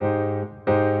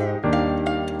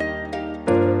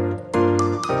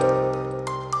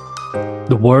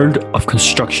The world of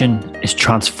construction is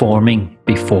transforming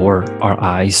before our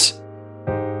eyes.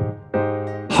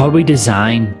 How we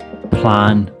design,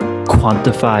 plan,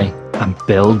 quantify, and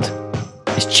build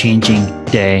is changing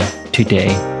day to day.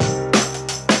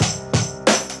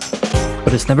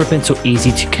 But it's never been so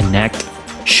easy to connect,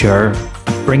 share,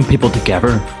 and bring people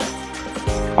together.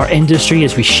 Our industry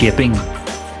is reshaping.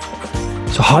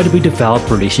 So how do we develop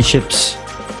relationships?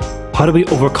 How do we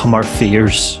overcome our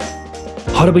fears?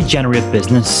 How do we generate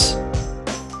business?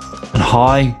 And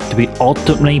how do we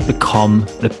ultimately become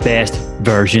the best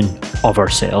version of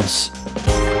ourselves?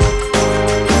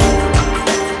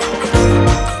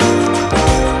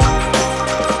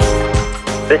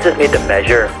 This is Made to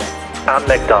Measure. I'm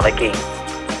Mick Donaghy.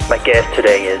 My guest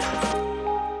today is...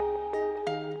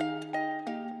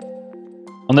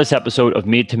 On this episode of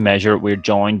Made to Measure, we're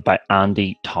joined by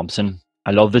Andy Thompson. I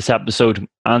love this episode.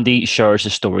 Andy shares a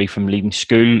story from leaving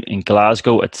school in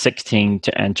Glasgow at 16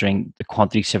 to entering the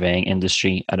quantity surveying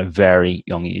industry at a very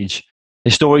young age.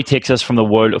 His story takes us from the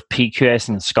world of PQS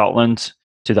in Scotland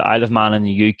to the Isle of Man in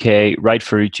the UK, right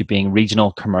through to being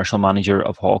regional commercial manager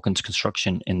of Hawkins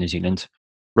Construction in New Zealand.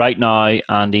 Right now,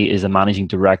 Andy is the managing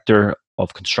director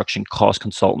of Construction Cost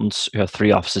Consultants, who have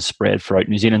 3 offices spread throughout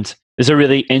New Zealand. This is a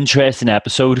really interesting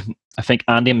episode. I think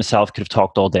Andy and myself could have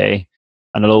talked all day.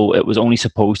 And although it was only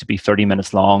supposed to be 30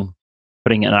 minutes long,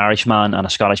 putting an Irishman and a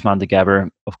Scottishman together,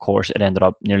 of course, it ended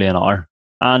up nearly an hour.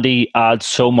 Andy adds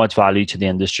so much value to the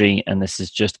industry, and this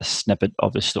is just a snippet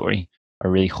of his story. I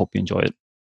really hope you enjoy it.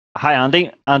 Hi,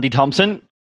 Andy. Andy Thompson.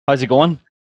 How's it going?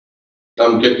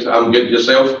 I'm good.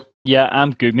 Yourself? Yeah,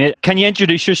 I'm good, mate. Can you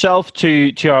introduce yourself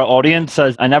to our audience?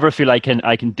 As I never feel like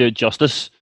I can do it justice.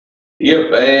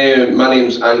 Yep. My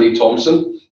name's Andy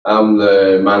Thompson. I'm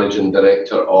the Managing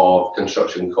Director of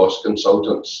Construction Cost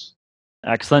Consultants.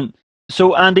 Excellent.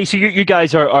 So, Andy, you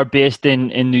guys are based in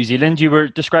New Zealand. You were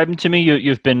describing to me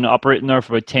you've been operating there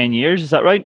for about 10 years. Is that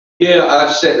right? Yeah,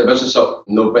 I set the business up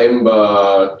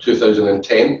November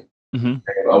 2010.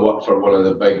 Mm-hmm. I worked for one of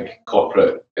the big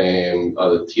corporate,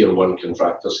 the Tier 1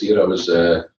 contractors here. I was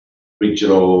a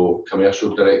regional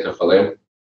commercial director for them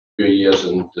for a few years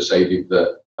and decided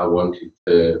that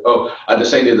I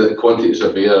decided that the quantity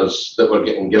surveyors that were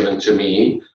getting given to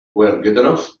me weren't good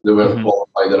enough. They weren't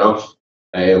qualified enough.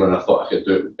 And I thought I could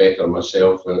do it better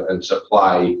myself and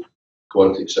supply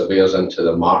quantity surveyors into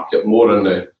the market more in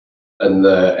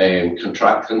the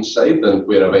contracting side than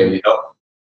where I've ended up.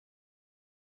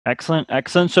 Excellent.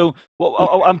 So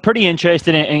I'm pretty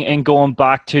interested in going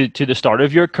back to the start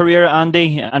of your career,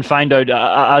 Andy, and find out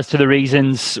as to the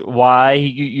reasons why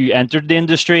you entered the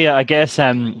industry. I guess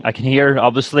I can hear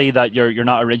obviously that you're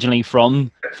not originally from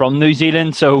New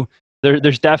Zealand, so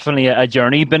there's definitely a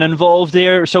journey been involved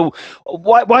there. So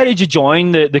why did you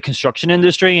join the construction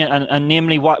industry, and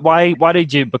namely why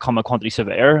did you become a quantity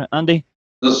surveyor, Andy?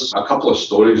 There's a couple of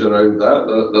stories around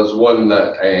that. There's one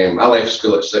that I left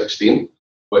school at 16.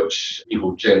 Which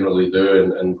people generally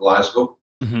do in Glasgow.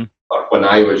 Mm-hmm. But when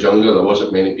I was younger, there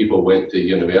wasn't many people went to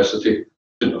university,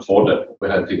 couldn't afford it. We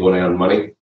had to go and earn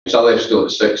money. So I left school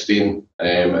at 16,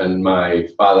 and my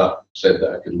father said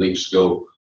that I could leave school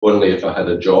only if I had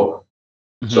a job.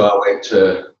 Mm-hmm. So I went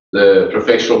to the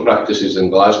professional practices in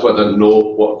Glasgow. I didn't know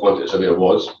what a quantity surveyor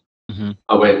was. Mm-hmm.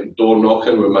 I went door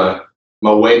knocking with my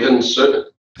wedding suit.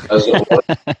 As it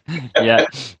was. Yeah,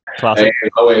 classic.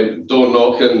 I went door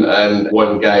knocking, and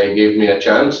one guy gave me a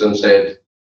chance and said,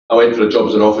 I went for a job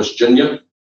as an office junior.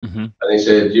 Mm-hmm. And he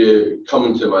said, you come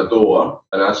into my door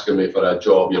and asking me for a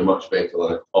job, you're much better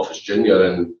than an office junior.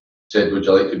 And said, would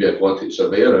you like to be a quantity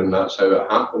surveyor? And that's how it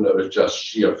happened. It was just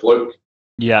sheer fluke.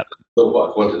 Yeah. I thought what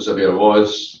a quantity surveyor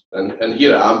was. And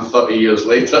here I am 30 years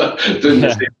later doing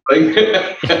the same thing.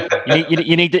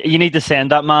 you need to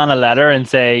send that man a letter and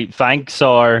say thanks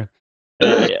or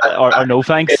no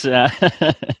thanks. For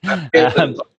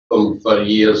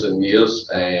years and years.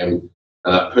 And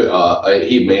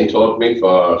he mentored me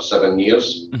for 7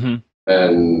 years. Mm-hmm.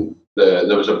 And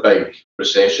there was a big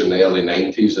recession in the early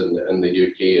 90s in the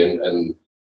UK, and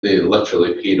they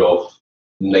literally paid off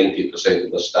 90%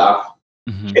 of the staff.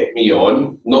 Mm-hmm. Kept me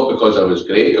on, not because I was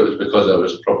great, it was because I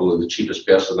was probably the cheapest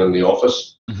person in the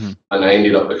office. Mm-hmm. And I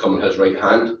ended up becoming his right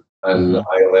hand, and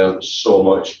I learned so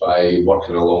much by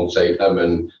working alongside him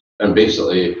and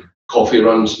basically coffee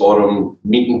runs for him,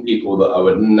 meeting people that I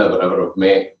would never ever have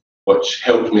met, which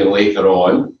helped me later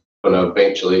on when I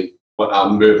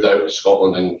moved out of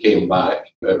Scotland and came back.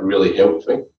 It really helped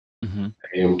me.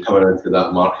 Mm-hmm. Coming into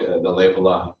that market at the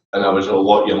level and I was a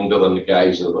lot younger than the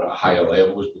guys that were at higher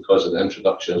levels because of the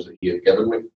introductions that he had given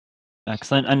me.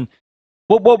 Excellent. And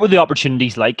what were the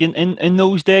opportunities like in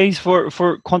those days for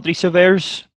quantity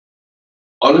surveyors?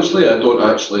 Honestly, I don't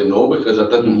actually know because I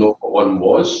didn't know what one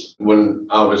was. When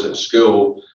I was at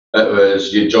school, it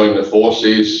was you join the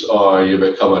forces or you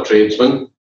become a tradesman.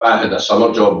 I had a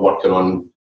summer job working on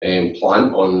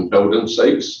plant on building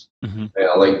sites. Mm-hmm.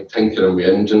 I like tinkering with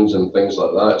engines and things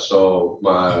like that. So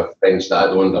my friend's dad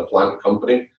owned a plant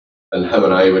company, and him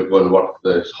and I would go and work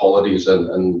the holidays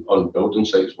and on building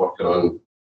sites working on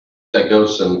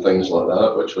diggers and things like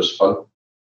that, which was fun.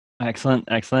 Excellent.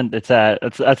 It's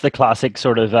that's the classic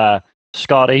sort of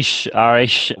Scottish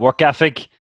Irish work ethic.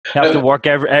 You have to work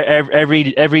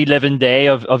every living day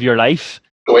of your life.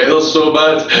 The weather's so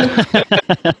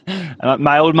bad.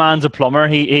 My old man's a plumber.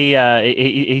 He's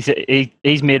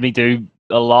made me do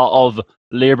a lot of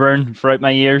labouring throughout my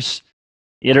years.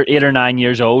 8 or 9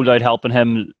 years old, out helping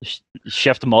him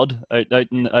shift mud out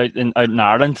in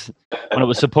Ireland when it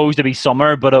was supposed to be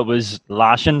summer, but it was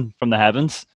lashing from the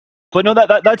heavens. But no,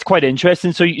 that's quite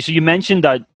interesting. So you mentioned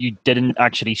that you didn't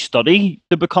actually study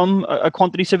to become a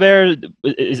quantity surveyor.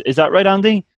 Is that right,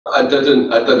 Andy? I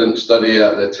didn't study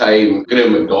at the time.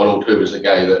 Graham McDonald, who was the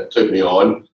guy that took me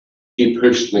on, he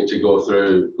pushed me to go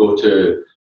to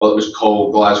what was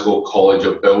called Glasgow College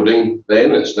of Building.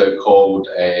 Then it's now called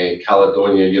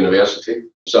Caledonia University.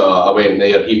 So I went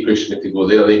there. He pushed me to go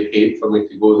there. They paid for me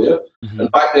to go there. Mm-hmm. And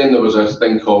back then there was a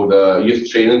thing called a youth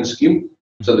training scheme.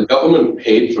 So the government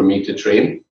paid for me to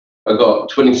train. I got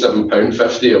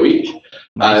 £27.50 a week.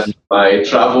 Nice. And my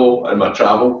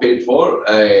travel paid for.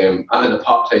 I had a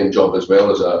part-time job as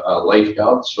well as a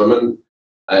lifeguard swimming,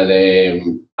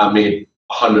 and I made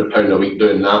 £100 a week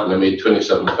doing that, and I made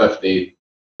 £27.50,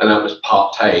 and that was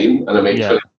part-time, and I made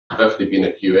 £27.50 being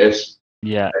a QS.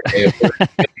 Yeah.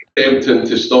 Tempting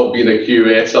to stop being a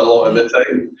QS a lot of the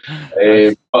time,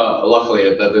 but luckily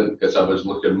I didn't, because I was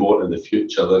looking more to the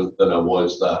future than I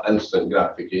was that instant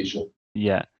gratification.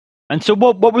 Yeah. And so,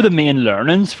 what were the main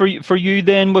learnings for you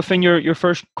then within your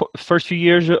first few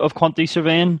years of quantity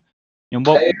surveying? And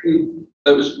what it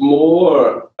was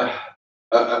more.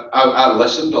 I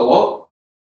listened a lot.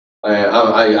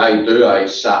 I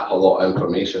sap a lot of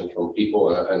information from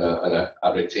people, and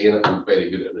I retain it. I'm very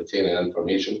good at retaining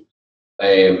information,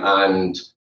 and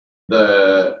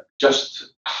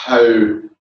just how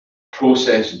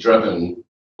process driven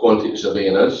quantity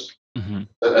surveying is. Mm-hmm.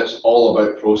 It's all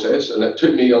about process, and it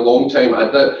took me a long time.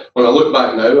 When I look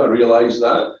back now, I realise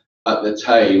that at the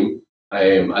time,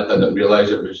 I didn't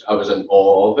realise I was in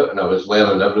awe of it, and I was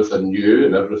learning everything new,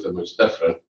 and everything was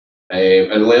different.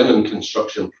 And learning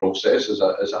construction process is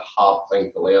a hard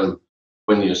thing to learn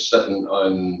when you're sitting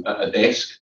at a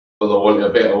desk. For the want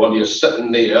of a better word, you're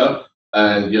sitting there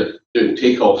and you're doing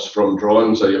takeoffs from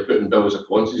drawings, or you're putting bills of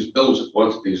quantities. Bills of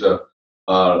quantities are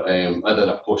I did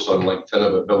a post on LinkedIn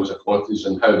about bills of quantities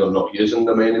and how they're not using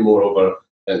them anymore over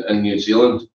in New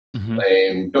Zealand.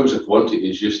 Mm-hmm. Bills of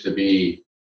quantities used to be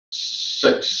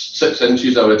 6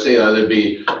 inches, I would say. They'd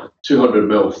be 200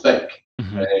 mil thick,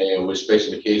 mm-hmm. With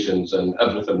specifications and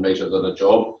everything measured on a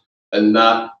job. And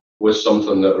that was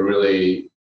something that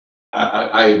really,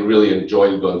 I really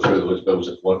enjoyed going through those bills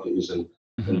of quantities and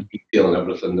detailing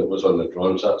everything that was on the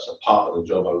drawings. That's a part of the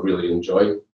job I really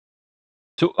enjoyed.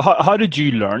 So how did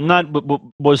you learn that?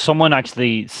 Was someone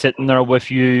actually sitting there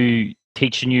with you,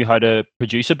 teaching you how to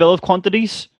produce a bill of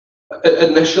quantities?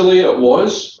 Initially, it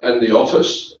was in the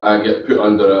office. I get put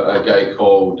under a guy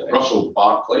called Russell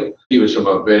Barclay. He was from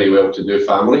a very well-to-do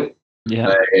family.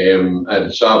 Yeah.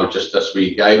 And so I was just this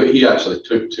wee guy, but he actually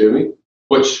took to me,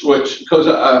 which because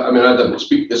I didn't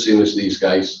speak the same as these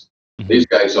guys. Mm-hmm. These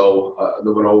guys they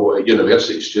were all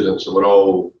university students. They were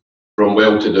all from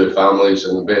well-to-do families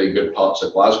in very good parts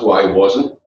of Glasgow. I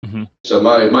wasn't. Mm-hmm. So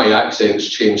my accent's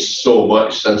changed so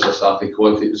much since I started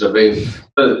quantity surveying.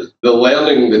 The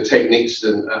learning the techniques,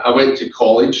 and I went to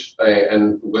college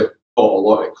and taught a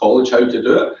lot at college how to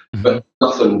do it, mm-hmm. but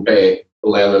nothing better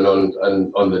learning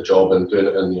on the job and doing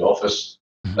it in the office,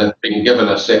 mm-hmm. and being given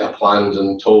a set of plans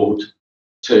and told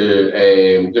to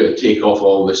do a takeoff of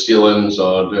all the ceilings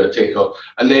or do a takeoff,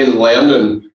 and then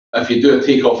learning if you do a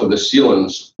takeoff of the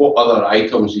ceilings, what other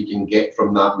items you can get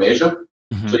from that measure.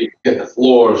 Mm-hmm. So you can get the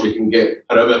floors, you can get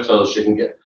perimeters,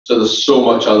 so there's so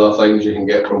much other things you can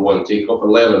get from one takeoff,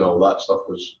 and learning all that stuff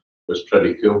was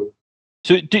pretty cool.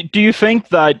 So do you think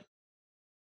that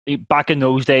back in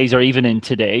those days, or even in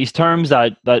today's terms,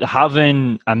 that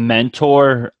having a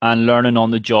mentor and learning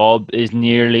on the job is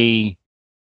nearly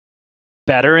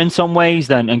better in some ways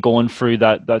than going through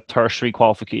that tertiary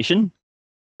qualification?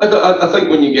 I think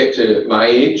when you get to my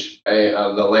age,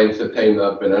 the length of time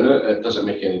that I've been in it, it doesn't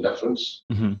make any difference.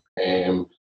 Mm-hmm.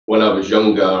 When I was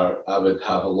younger, I would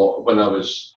have when I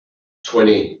was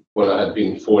 20, when I had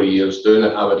been 4 years doing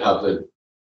it, I would have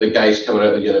the guys coming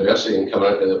out of university and coming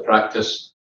out of the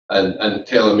practice and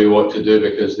telling me what to do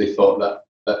because they thought that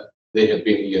they had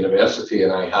been to university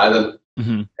and I hadn't,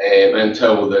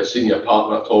 until the senior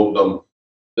partner told them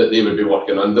that they would be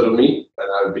working under me and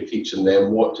I would be teaching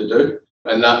them what to do.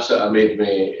 And that's what made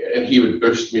me, and he would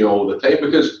boost me all the time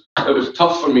because it was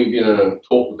tough for me being in a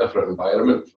total different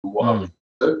environment from what I was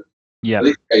doing. Yeah.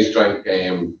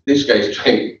 These guys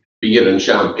drank beer and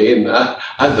champagne.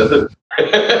 I didn't.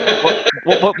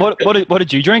 What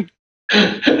did you drink?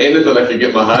 Anything I could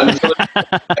get my hands on.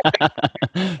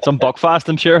 Some Buckfast,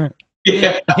 I'm sure.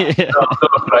 Yeah.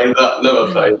 No,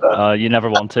 never tried that. You never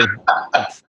want to.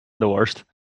 It's the worst.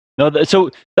 No, so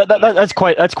that's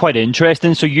quite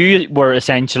interesting. So you were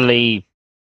essentially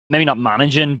maybe not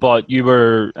managing, but you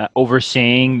were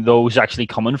overseeing those actually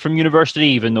coming from university,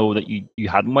 even though that you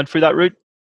hadn't went through that route.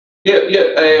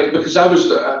 Yeah, because I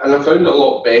was, and I found it a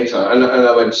lot better. And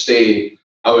I would say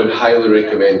I would highly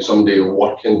recommend somebody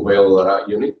working while they're at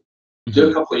uni. Do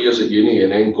a couple of years at uni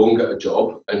and then go and get a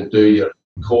job and do your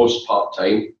course part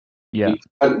time. Yeah, you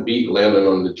can't beat learning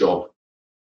on the job.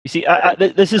 You see,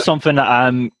 this is something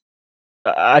that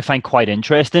I find quite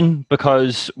interesting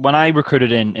because when I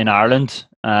recruited in Ireland,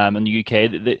 in the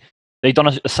UK, they done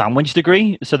a sandwich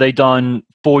degree. So they done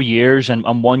 4 years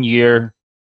and 1 year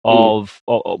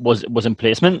was in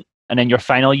placement, and then your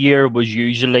final year was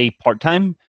usually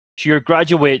part-time. So you're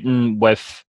graduating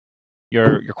with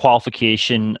your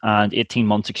qualification and 18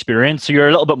 months experience. So you're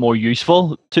a little bit more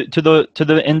useful to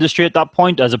the industry at that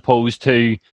point, as opposed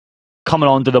to coming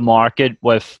onto the market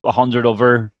with 100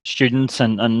 other students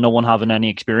and no one having any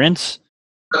experience.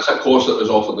 That's a course that was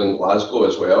offered in Glasgow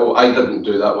as well. I didn't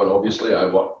do that one, obviously. I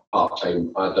worked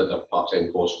part-time. I did a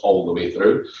part-time course all the way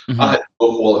through. I had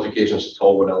no qualifications at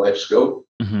all when I left school.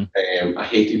 I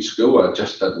hated school. I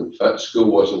just didn't fit.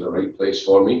 School wasn't the right place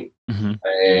for me.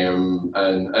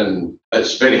 And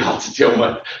it's very hard to tell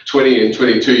my 20 and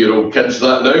 22-year-old kids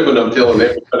that now when I'm telling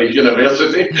them I'm at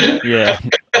university. Yeah.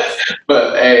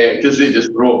 But because they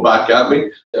just throw it back at me.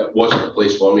 It wasn't a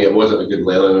place for me. It wasn't a good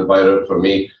learning environment for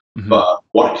me. But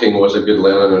working was a good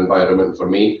learning environment for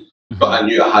me. But I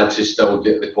knew I had to still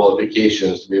get the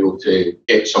qualifications to be able to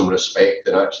get some respect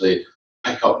and actually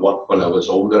pick up work when I was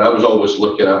older. I was always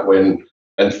looking at when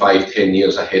in 5-10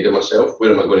 years ahead of myself,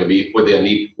 where am I going to be? What do I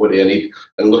need?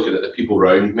 And looking at the people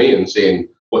around me and saying,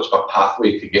 what's my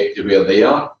pathway to get to where they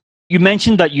are? You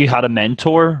mentioned that you had a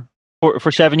mentor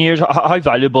for 7 years. How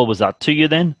valuable was that to you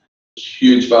then?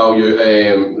 Huge value.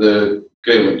 The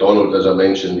Graham McDonald, as I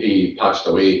mentioned, he passed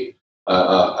away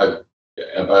about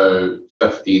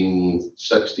 15,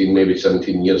 16, maybe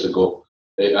 17 years ago.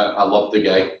 I loved the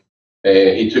guy.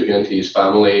 He took me into his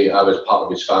family. I was part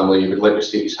of his family. He would let me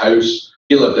stay at his house.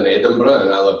 He lived in Edinburgh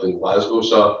and I lived in Glasgow.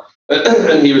 So,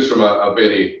 and he was from a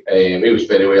very, he was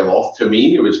very well off to me.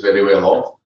 He was very well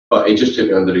off, but he just took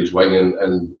me under his wing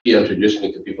and he introduced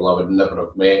me to people I would never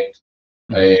have met.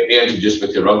 He introduced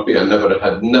me to rugby. I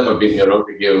had never been to a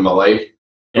rugby game in my life.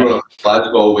 Growing up in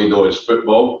Glasgow, all we know is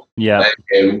football. Yeah.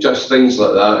 Just things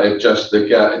like that. It just the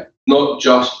guy, not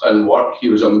just in work, he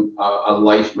was a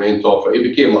life mentor. He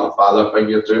became like a father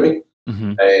figure to me.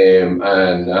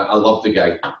 And I loved the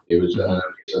guy. He was an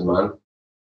amazing man.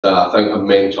 I think a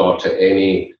mentor to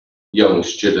any young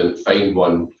student, find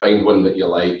one that you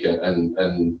like,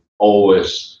 and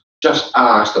always just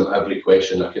ask them every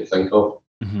question I could think of.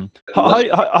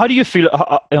 How do you feel?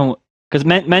 Because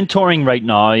mentoring right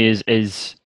now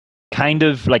is kind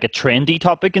of like a trendy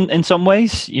topic in some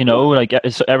ways. You know, like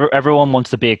everyone wants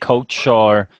to be a coach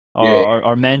or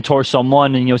mentor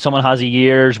someone, and someone has a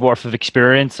year's worth of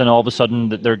experience, and all of a sudden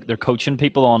they're coaching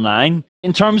people online.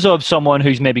 In terms of someone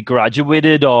who's maybe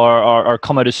graduated or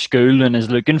come out of school and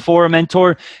is looking for a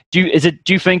mentor, do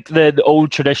you think the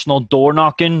old traditional door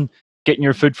knocking, getting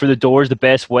your foot through the door is the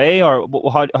best way, or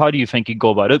how do you think you go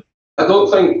about it? I don't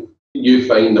think you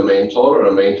find a mentor or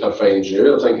a mentor finds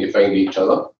you. I think you find each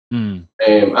other. I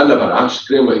never asked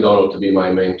Graham McDonald to be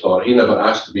my mentor. He never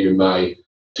asked to be my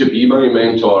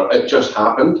mentor. It just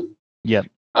happened. Yeah.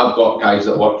 I've got guys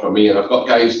that work for me, and I've got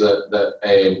guys that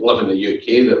live in the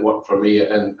UK that work for me,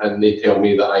 and they tell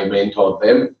me that I mentored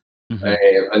them,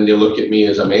 and they look at me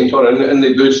as a mentor, and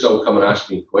they do still come and ask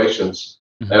me questions.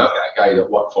 I've got a guy that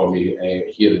worked for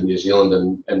me here in New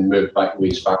Zealand and moved back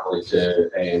with his family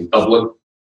to Dublin,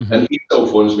 and he still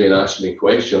phones me and asks me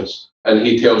questions, and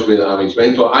he tells me that I'm his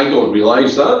mentor. I don't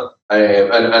realise that,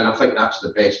 and I think that's the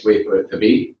best way for it to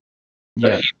be.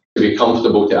 Yeah. To be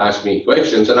comfortable to ask me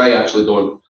questions, and I actually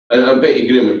don't. And I bet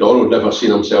Graham McDonald never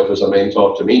seen himself as a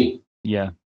mentor to me.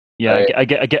 Yeah. I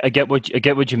get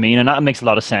what you mean, and that makes a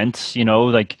lot of sense.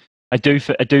 Like I do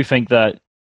think that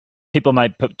people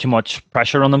might put too much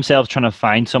pressure on themselves trying to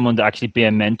find someone to actually be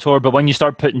a mentor. But when you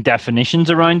start putting definitions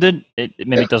around it, it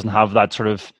maybe doesn't have that sort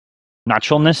of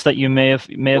naturalness that you may have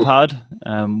had.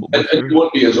 And you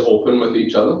won't be as open with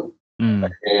each other.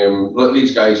 Like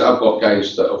these guys, I've got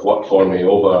guys that have worked for me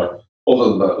over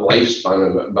the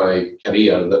lifespan of my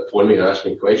career that phone me and ask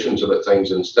me questions about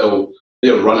things, and still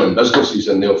they're running businesses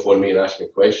and they'll phone me and ask me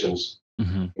questions.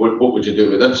 What would you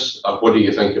do with this? What do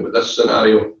you think about this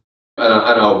scenario?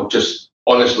 And I'll just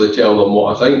honestly tell them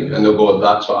what I think, and they'll go,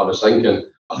 "That's what I was thinking.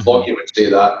 I thought you would say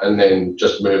that," and then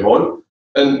just move on.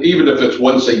 And even if it's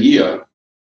once a year,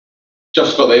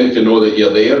 just for them to know that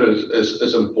you're there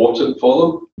is important for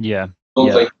them. Yeah.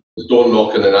 Don't think door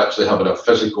knocking and actually having a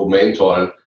physical mentor.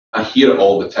 And I hear it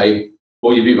all the time.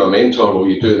 Will you be my mentor? Will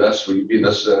you do this? Will you be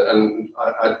this? And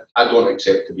I don't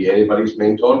accept to be anybody's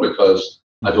mentor, because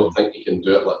I don't think you can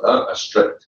do it like that, a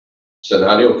strict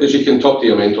scenario. Because you can talk to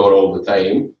your mentor all the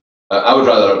time. I would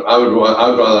rather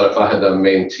if I had a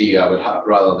mentee, I would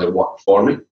rather they work for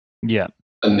me. Yeah.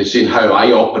 And they've seen how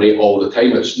I operate all the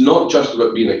time. It's not just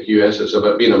about being a QS, it's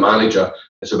about being a manager.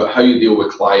 It's about how you deal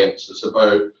with clients. It's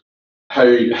about how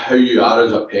you are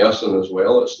as a person as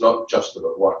well. It's not just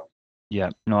about work.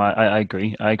 Yeah, no, I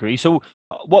agree. I agree. So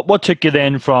what took you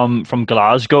then from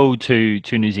Glasgow to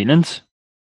New Zealand?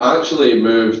 I actually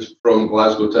moved from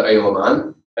Glasgow to Isle of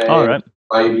Man. All right.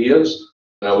 5 years.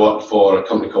 And I worked for a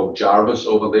company called Jarvis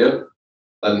over there.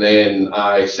 And then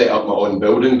I set up my own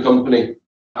building company.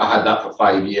 I had that for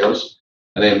 5 years,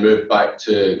 and then moved back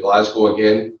to Glasgow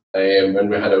again when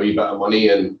we had a wee bit of money.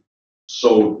 And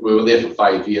so we were there for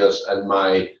 5 years, and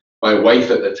my wife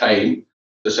at the time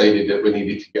decided that we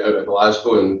needed to get out of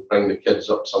Glasgow and bring the kids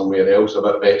up somewhere else a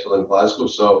bit better than Glasgow.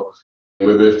 So we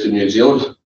moved to New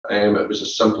Zealand. It was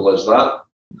as simple as that.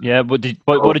 Yeah, what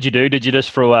did you do? Did you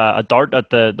just throw a dart at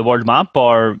the world map,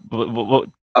 or what?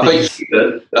 I think she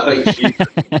did.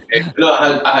 No,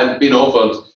 I had been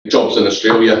offered jobs in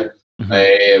Australia.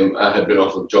 I had been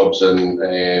offered jobs in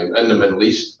the Middle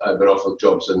East. I'd been offered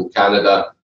jobs in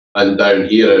Canada and down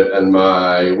here. And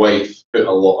my wife put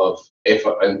a lot of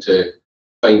effort into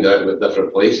finding out about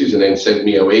different places, and then sent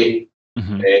me away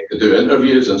to do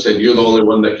interviews, and said, "You're the only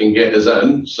one that can get us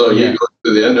in, so you go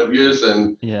to the interviews."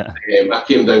 And I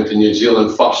came down to New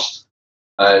Zealand first,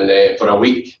 and for a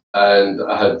week. And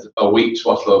I had a week's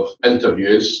worth of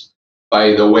interviews.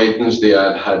 By the Wednesday,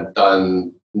 I had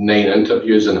done 9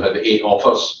 interviews and had 8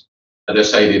 offers. I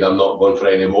decided I'm not going for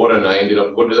any more, and I ended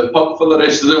up going to the pub for the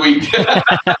rest of the week.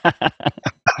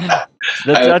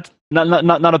 That's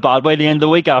not a bad way to end the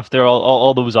week after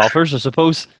all those offers, I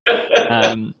suppose.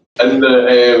 And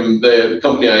the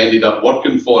company I ended up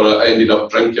working for, I ended up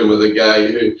drinking with a guy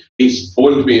who he's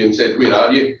phoned me and said, "Where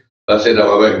are you?" I said, "I'm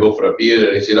about to go for a beer,"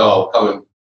 and he said, "Oh, I'll come and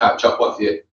catch up with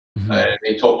you." And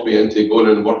he talked me into going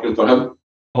and working for him.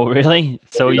 Oh, really?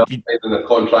 So you in a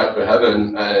contract with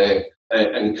him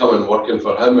and coming working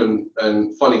for him.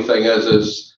 And funny thing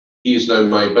is he's now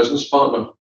my business partner.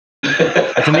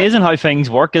 It's amazing how things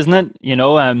work, isn't it? You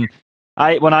know,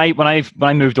 when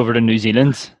I moved over to New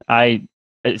Zealand, I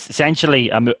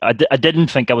didn't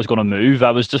think I was going to move.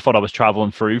 I was just thought I was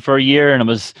traveling through for a year, and I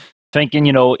was thinking,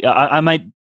 you know, I might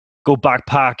go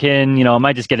backpacking. You know, I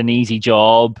might just get an easy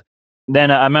job.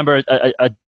 Then I remember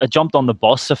I jumped on the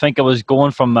bus. I think I was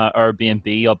going from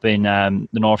Airbnb up in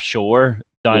the North Shore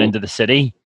down into the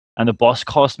city, and the bus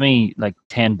cost me like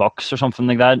 $10 or something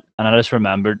like that. And I just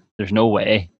remembered, there's no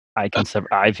way I can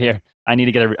survive here. I need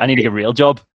to get a real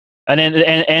job. And then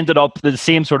it ended up the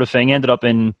same sort of thing. Ended up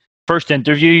in first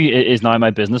interview is now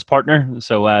my business partner.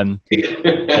 So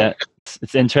yeah,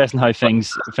 it's interesting how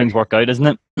things work out, isn't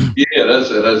it? Yeah, it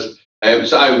is.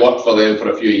 So I worked for them for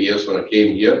a few years when I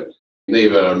came here. They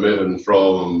were moving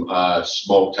from a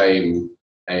small-time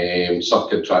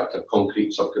subcontractor,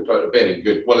 concrete subcontractor, very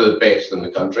good, one of the best in the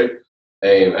country,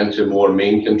 into more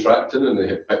main contracting, and they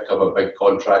had picked up a big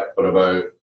contract for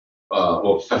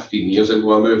about 15 years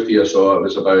ago I moved here, so it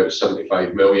was about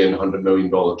 $75 million, $100 million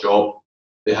job.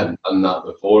 They hadn't done that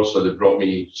before, so they brought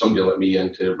somebody like me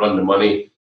in to run the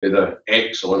money. They had an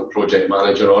excellent project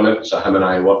manager on it, so him and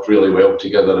I worked really well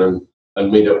together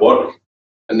and made it work.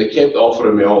 And they kept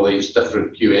offering me all these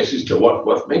different QSs to work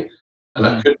with me, and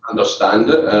I couldn't understand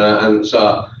it. And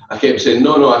so I kept saying,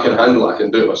 no, I can handle it. I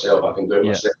can do it myself.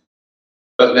 Myself.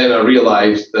 But then I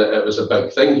realised that it was a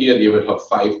big thing here. You would have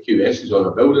 5 QSs on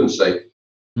a building site.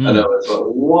 And I was like,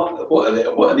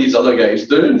 what are these other guys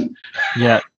doing?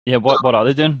 Yeah. What are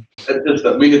they doing? It's just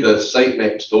that we had a site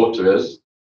next door to us,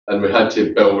 and we had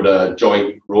to build a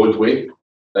joint roadway.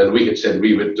 And we had said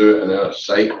we would do it on our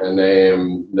site, and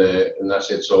I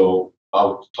said, so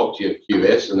I'll talk to your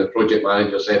QS. And the project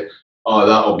manager said, oh,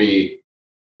 that'll be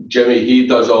Jimmy. He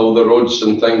does all the roads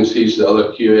and things. He's the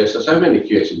other QS. I said, how many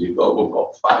QSs you've got? We've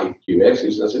got 5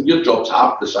 QSs. And I said, your job's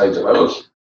half the size of ours.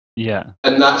 Yeah.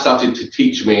 And that started to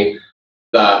teach me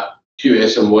that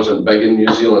QSing wasn't big in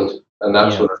New Zealand. And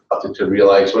that's when I started to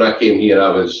realise. When I came here, I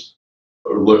was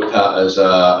looked at as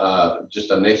just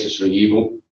a necessary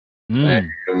evil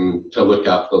to look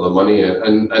after the money.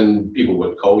 And people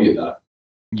would call you that.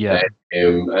 Yeah.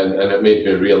 And it made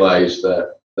me realise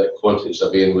that quantity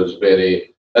surveying was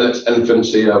very, in its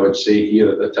infancy, I would say,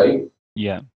 here at the time.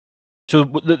 Yeah. So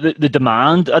the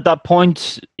demand at that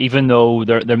point, even though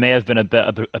there may have been a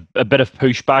bit of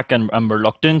pushback and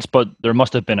reluctance, but there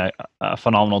must have been a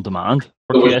phenomenal demand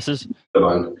for QSs.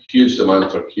 Huge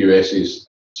demand for QSs.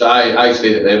 So I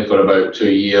stayed at them for about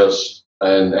 2 years,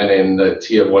 and then the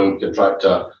tier 1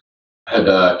 contractor had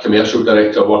a commercial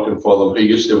director working for them who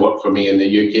used to work for me in the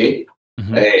UK.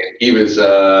 Mm-hmm. He was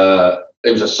a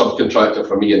subcontractor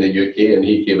for me in the UK, and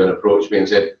he came and approached me and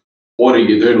said, what are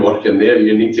you doing working there?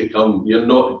 You need to come. You're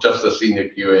not just a senior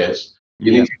QS.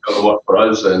 You need to come work for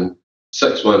us. And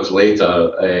 6 months later,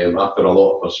 after a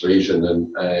lot of persuasion,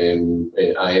 and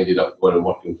I ended up going and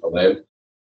working for them.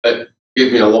 It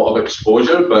gave me a lot of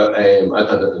exposure, but I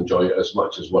didn't enjoy it as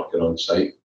much as working on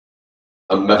site.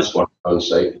 I miss working on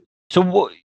site.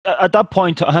 So at that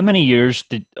point, how many years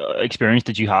experience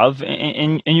did you have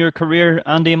in your career,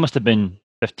 Andy? It must have been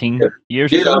 15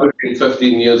 years. Yeah, I've been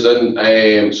 15 years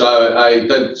in. So I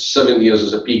did 7 years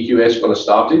as a PQS when I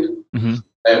started,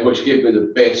 which gave me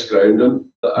the best grounding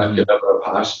that I could ever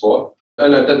have asked for.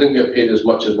 And I didn't get paid as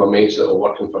much as my mates that were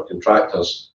working for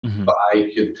contractors, but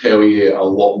I could tell you a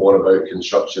lot more about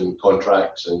construction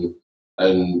contracts and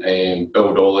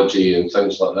buildology and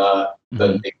things like that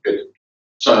than they could.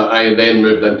 So I then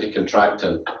moved into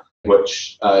contracting,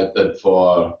 which I did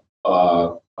for,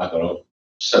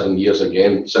 7 years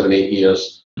again, 7, 8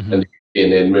 years, and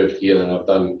then moved here, and I've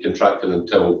done contracting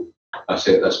until I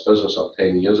set this business up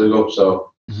 10 years ago.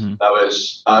 So that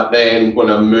was then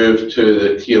when I moved to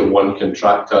the tier 1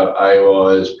 contractor, I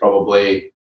was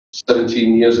probably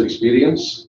 17 years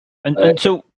experience. And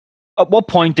so, at what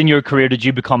point in your career did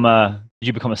you become a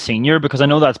senior? Because I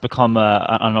know that's become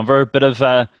another bit of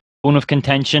a bone of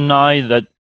contention now, that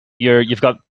you've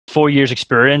got 4 years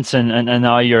experience and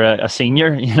now you're a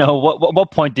senior. You know,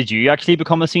 what point did you actually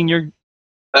become a senior?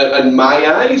 In my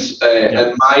eyes,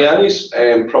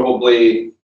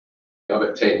 probably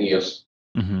about 10 years.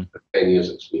 10 years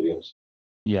experience.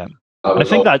 Yeah, I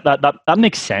think that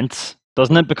makes sense,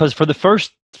 doesn't it? Because for the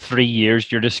first 3 years,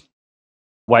 you're just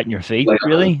wetting your feet,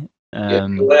 really.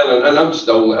 Learning, and I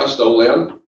still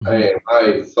learn.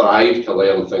 I thrive to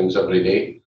learn things every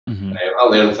day. I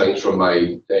learn things from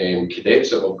my cadets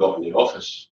that we've got in the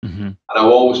office, and I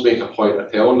always make a point of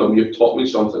telling them, "You've taught me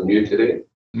something new today."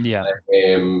 Yeah,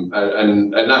 and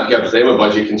that gives them a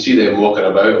buzz. You can see them walking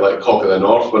about like cock of the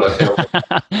north when I tell them.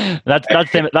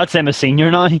 that's them a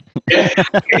senior now. Yeah.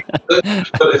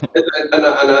 And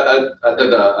I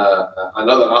did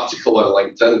another article on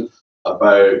LinkedIn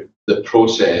about the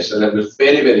process, and it was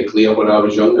very, very clear when I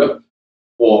was younger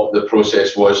what the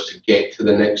process was to get to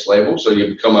the next level. So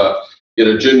you're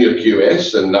a junior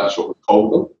QS, and that's what we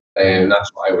called them, and that's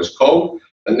what I was called.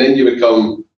 And then you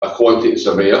become a quantity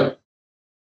surveyor.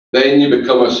 Then you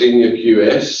become a senior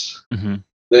QS.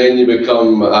 Then you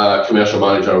become a commercial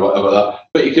manager or whatever that.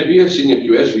 But you can be a senior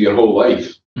QS for your whole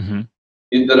life.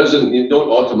 You don't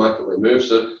automatically move.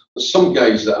 So there's some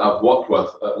guys that I've worked with,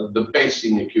 the best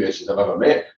senior QSs I've ever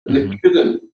met, and they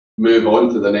couldn't move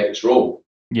on to the next role.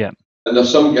 Yeah. And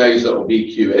there's some guys that will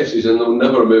be QSs and they'll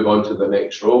never move on to the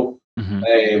next role.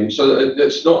 So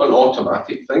it's not an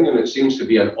automatic thing, and it seems to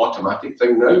be an automatic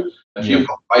thing now. If you've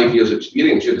got 5 years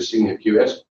experience, you're a senior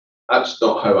QS. That's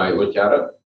not how I look at it.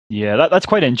 Yeah, that's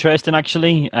quite interesting,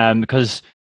 actually, because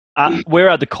we're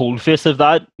at the coalface of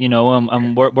that, you know,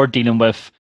 and we're dealing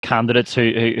with candidates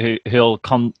who'll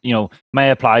come, you know, may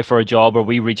apply for a job, or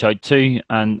we reach out to,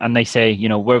 and they say, you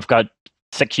know, we've got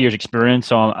 6 years experience,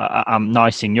 so I'm now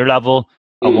senior level.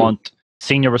 I want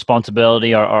senior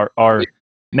responsibility, or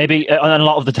maybe, and a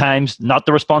lot of the times not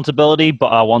the responsibility, but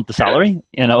I want the salary.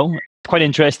 You know, it's quite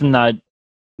interesting that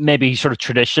maybe sort of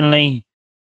traditionally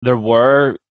there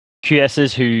were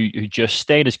QSs who just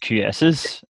stayed as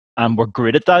QSs and were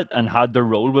great at that and had their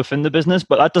role within the business,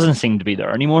 but that doesn't seem to be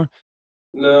there anymore.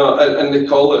 No, and they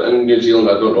call it in New Zealand,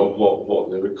 I don't know what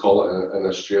they would call it in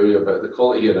Australia, but they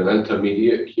call it here an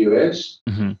intermediate QS.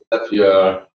 If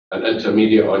you're an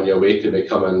intermediate on your way to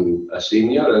becoming a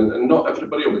senior, and not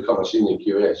everybody will become a senior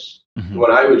QS.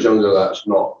 When I was younger,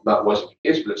 that wasn't the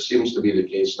case, but it seems to be the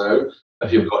case now.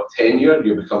 If you've got tenure,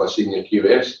 you become a senior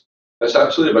QS. It's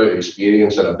actually about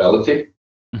experience and ability.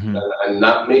 And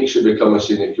that makes you become a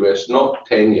senior QS, not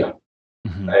tenure.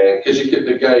 Because you get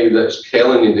the guy that's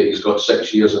telling you that he's got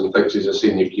 6 years and thinks he's a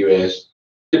senior QS,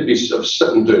 could be sort of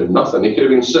sitting doing nothing. He could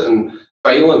have been sitting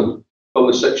filing for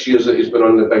the 6 years that he's been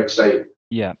on the big site.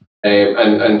 Yeah.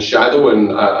 And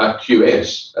shadowing a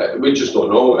QS. We just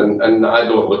don't know. And I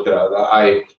don't look at that.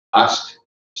 I ask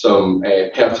some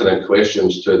pertinent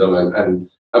questions to them and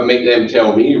make them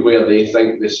tell me where they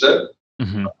think they sit.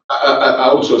 I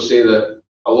also say that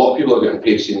a lot of people are getting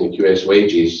paid senior QS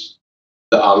wages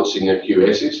that aren't senior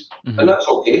QSs, and that's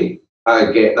okay.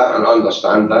 I get that and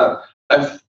understand that.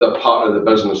 If the part of the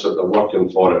business that they're working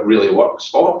for it really works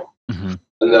for, and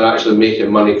they're actually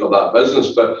making money for that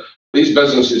business. But these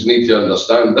businesses need to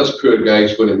understand this poor guy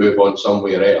is going to move on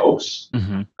somewhere else.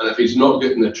 And if he's not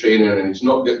getting the training and he's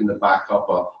not getting the backup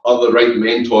or the right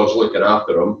mentors looking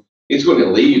after him, he's going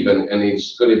to leave and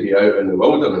he's going to be out in the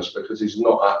wilderness because he's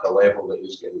not at the level that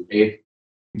he's getting paid.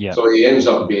 So he ends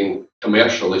up being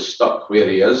commercially stuck where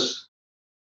he is.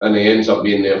 And he ends up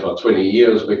being there for 20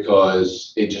 years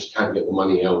because he just can't get the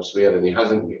money elsewhere, and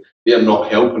they're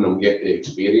not helping him get the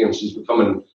experience. He's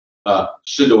becoming a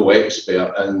pseudo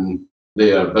expert in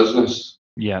their business.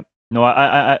 Yeah, no,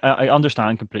 I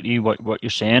understand completely what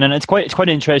you're saying, and it's quite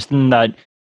interesting that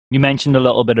you mentioned a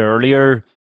little bit earlier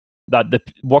that the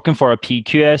working for a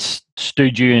PQS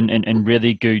stood you in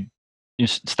really good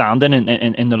standing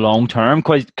in the long term,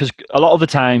 because a lot of the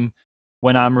time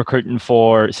when I'm recruiting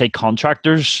for, say,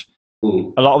 contractors, a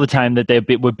lot of the time that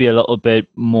would be a little bit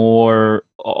more,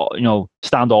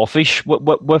 standoffish with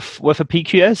a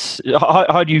PQS.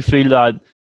 How do you feel that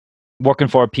working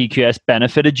for a PQS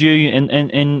benefited you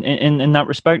in that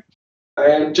respect?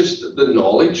 Just the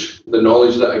knowledge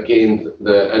that, again,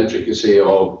 the intricacy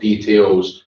of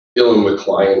details, dealing with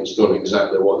clients, knowing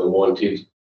exactly what they wanted,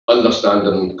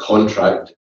 understanding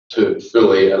contract to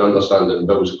fully, and understanding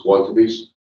bills of quantities.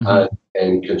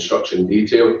 And construction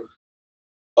detail.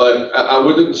 I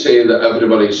wouldn't say that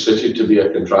everybody's suited to be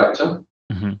a contractor,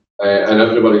 and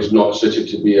everybody's not suited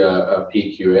to be a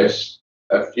PQS.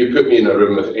 If you put me in a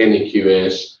room with any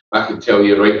QS, I could tell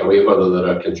you right away whether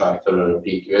they're a contractor or a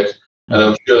PQS. And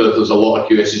I'm sure that there's a lot of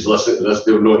QSs listening to this,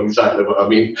 they'll know exactly what I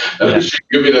mean. And if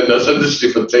you've been in this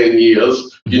industry for 10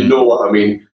 years, you know what I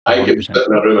mean. I can sit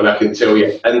in a room and I can tell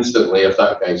you instantly if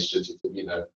that guy's suited to be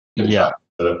a contractor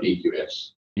or a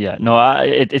PQS. Yeah, no,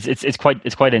 it's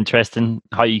quite interesting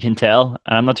how you can tell,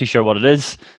 and I'm not too sure what it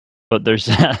is, but there's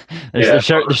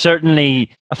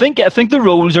certainly I think the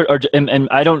roles are and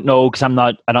I don't know because I'm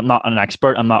not an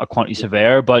expert, I'm not a quantity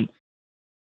surveyor, but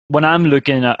when I'm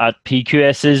looking at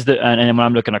PQSs and when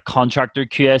I'm looking at contractor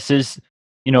QSs,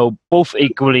 both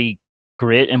equally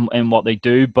great in what they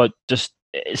do, but just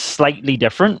slightly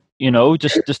different.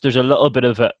 Just there's a little bit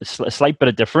of a slight bit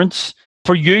of difference.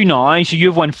 For you now, so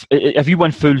have you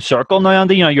went full circle now,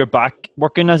 Andy? You're back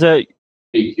working as a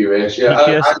PQS. Yeah,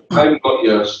 PQS. I'm not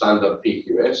your standard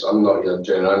PQS. I'm not your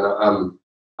general.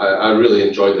 I really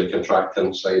enjoy the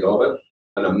contracting side of it,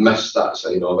 and I miss that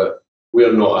side of it.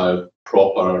 We're not a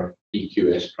proper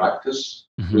PQS practice.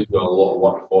 We do a lot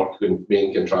of work for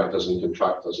main contractors and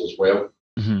contractors as well,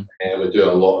 and we do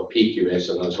a lot of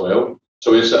PQSing as well.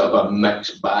 So we're sort of a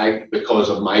mixed bag because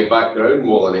of my background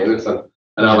more than anything,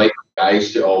 and I like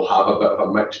guys to all have a bit of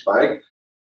a mixed bag.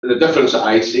 The difference that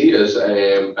I see is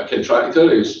a contractor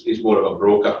is more of a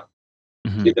broker.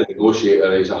 He's a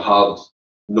negotiator. He's a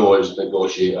hard-nosed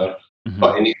negotiator,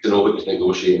 but he needs to know what he's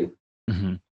negotiating.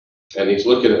 And he's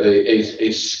looking at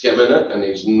he's skimming it, and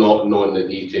he's not knowing the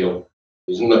detail.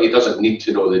 He doesn't need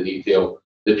to know the detail.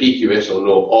 The PQS will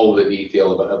know all the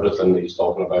detail about everything that he's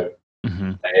talking about.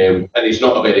 And he's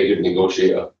not a very good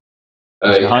negotiator.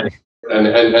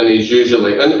 And he's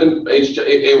usually, and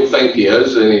he'll think he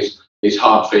is, and he's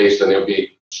hard-faced, and he'll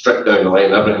be strict down the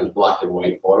line. Everything's black and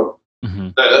white for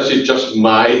him. Now, this is just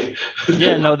my...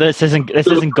 this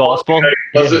isn't gospel.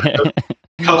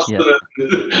 Customer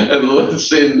and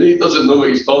saying he doesn't know what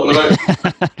he's talking about.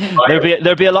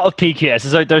 There'll be a lot of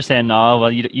PQSs out there saying, "Oh,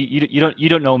 well, you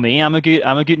don't know me. I'm a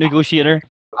good negotiator."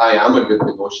 I am a good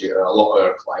negotiator. A lot of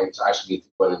our clients ask me to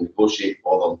go in and negotiate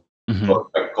for them for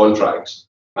big contracts.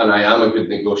 And I am a good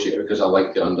negotiator because I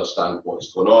like to understand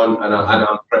what's going on, and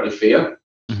I'm pretty fair.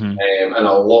 And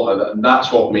a lot of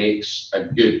that's what makes a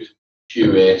good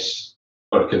QS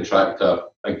for a contractor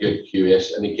a good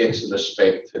QS, and he gets the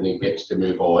respect and he gets to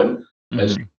move on.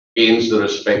 He gains the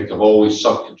respect of all his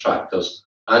subcontractors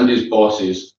and his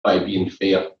bosses by being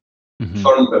fair.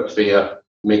 Firm but fair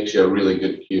makes you a really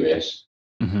good QS.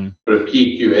 For a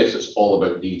PQS, it's all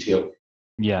about detail.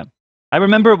 Yeah. I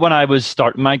remember when I was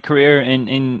starting my career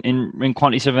in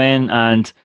quantity surveying,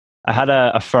 and I had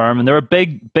a firm, and they're a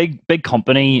big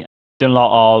company doing a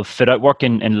lot of fit out work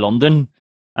in London.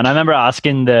 And I remember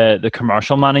asking the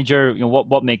commercial manager,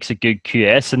 what makes a good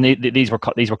QS, and these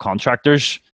were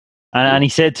contractors, and he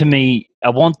said to me, I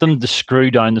want them to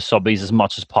screw down the subbies as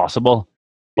much as possible,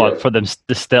 but for them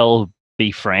to still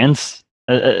be friends,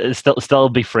 still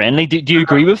be friendly. Do you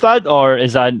agree with that, or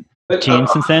is that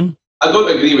changed since then? I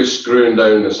don't agree with screwing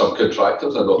down the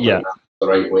subcontractors. I don't think that's the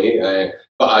right way.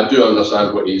 But I do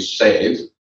understand what he's said.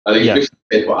 I think he's basically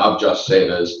said what I've just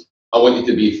said is, I want you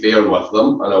to be fair with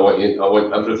them, and I want you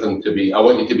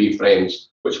to be friends,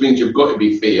 which means you've got to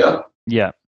be fair.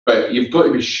 Yeah. But you've got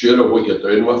to be sure of what you're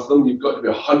doing with them. You've got to be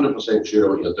 100% sure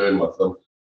of what you're doing with them.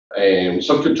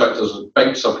 Subcontractors, big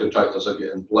subcontractors, are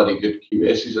getting bloody good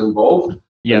QSs involved.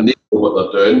 Yeah. And they know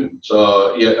what they're doing.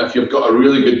 So yeah, if you've got a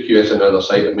really good QS on the other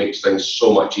side, it makes things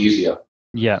so much easier.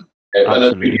 Yeah. And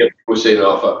then we get people saying,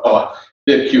 "Oh,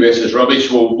 their QS is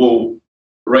rubbish. We'll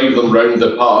drive them round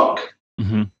the park.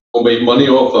 We'll make money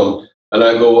off them." And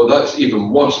I go, "Well, that's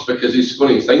even worse, because he's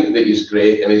going to think that he's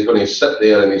great, and he's going to sit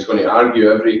there and he's going to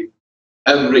argue every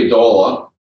dollar.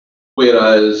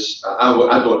 Whereas I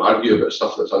don't argue about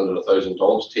stuff that's under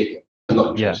 $1,000. Take it. I'm not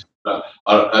interested.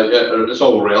 It's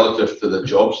all relative to the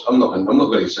jobs. I'm not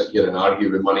going to sit here and argue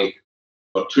with money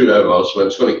for 2 hours when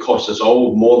it's going to cost us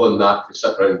all more than that to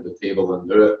sit around the table and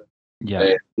do it.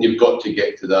 Yeah. You've got to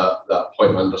get to that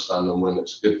point of understanding when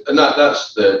it's good, and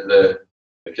that's the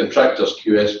contractors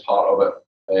QS part of it.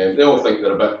 They all think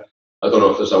they're a bit, I don't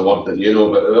know if there's a word that you know,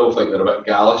 but they all think they're a bit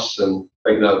gallus and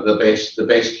think they're the best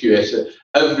QS.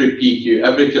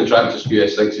 Every contractor's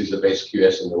QS thinks he's the best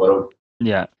QS in the world.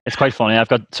 Yeah, it's quite funny. I've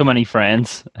got so many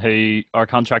friends who are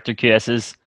contractor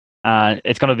QSs, and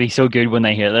it's going to be so good when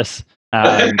they hear this.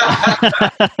 Because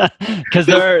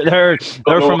they're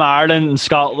from Ireland and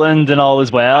Scotland and all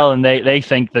as well, and they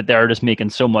think that they're just making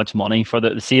so much money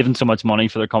saving so much money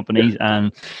for their companies,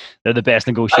 and they're the best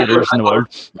negotiators in the world.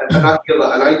 And I feel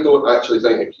that, and I don't actually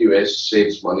think a QS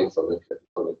saves money for the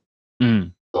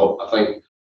job. I think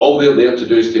all they're there to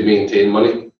do is to maintain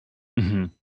money. So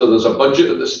there's a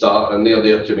budget at the start, and they're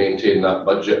there to maintain that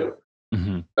budget.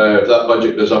 If that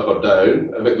budget goes up or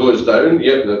down, if it goes down,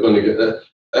 they're going to get that.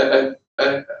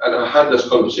 And I had this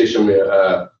conversation with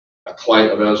a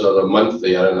client of ours the other month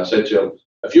there, and I said to him,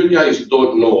 if you guys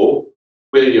don't know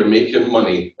where you're making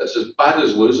money, it's as bad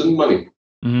as losing money.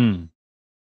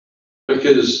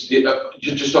 Because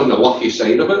you're just on the lucky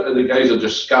side of it, and the guys are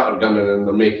just scattergunning and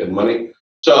they're making money.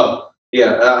 So,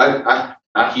 yeah,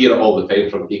 I hear it all the time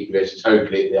from DQSs how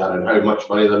great they are and how much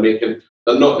money they're making.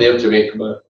 They're not there to make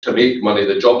money.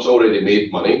 The job's already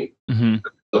made money.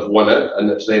 They've won it, and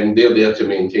it's them. They're there to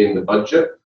maintain the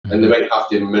budget, and they might have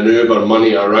to manoeuvre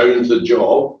money around the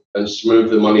job and smooth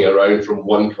the money around from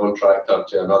one contractor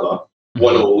to another.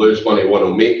 One will lose money, one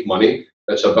will make money.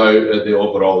 It's about the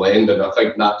overall end, and I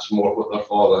think that's more what they're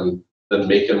for than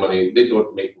making money. They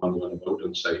don't make money on a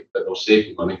building site, but they'll save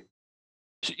you money.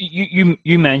 So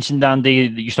you mentioned, Andy,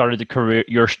 that you started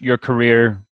your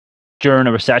career during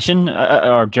a recession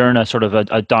or during a sort of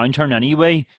a downturn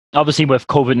anyway. Obviously, with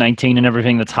COVID-19 and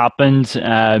everything that's happened,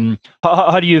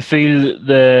 how do you feel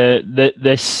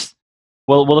this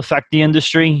will affect the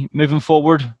industry moving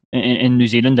forward in New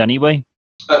Zealand anyway?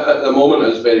 At the moment,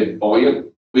 it's very buoyant.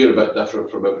 We're a bit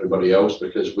different from everybody else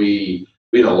because we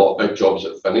had a lot of big jobs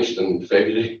that finished in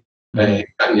February,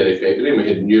 January, February. We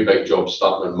had new big jobs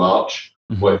starting in March,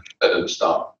 which didn't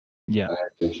start.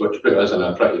 Which put us in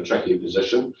a pretty tricky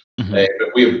position. But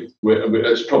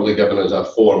it's probably given us a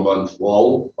 4-month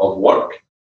lull of work,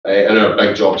 and our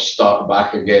big jobs start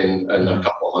back again in a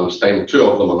couple of months' time. 2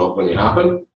 of them are not going to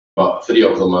happen, but 3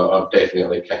 of them are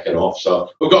definitely kicking off. So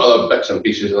we've got other bits and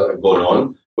pieces that are going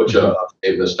on, which are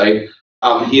at this time.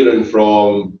 I'm hearing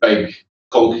from big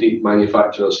concrete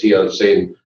manufacturers here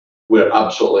saying we're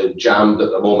absolutely jammed at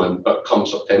the moment, but come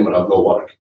September, I've no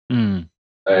work.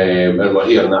 And we're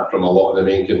hearing that from a lot of the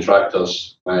main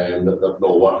contractors that they've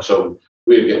no work. So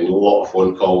we're getting a lot of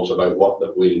phone calls about work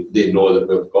that they know that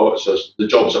we've got. So the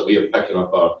jobs that we are picking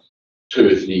up are 2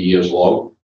 or 3 years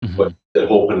long, but they're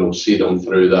hoping they'll see them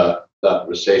through that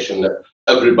recession that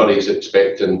everybody's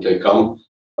expecting to come.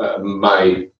 I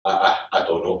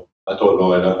don't know. I don't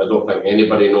know, and I don't think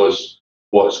anybody knows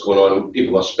what's going on.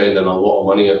 People are spending a lot of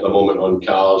money at the moment on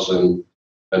cars and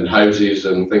houses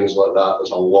and things like that. There's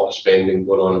a lot of spending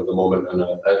going on at the moment, and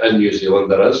in New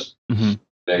Zealand there is. I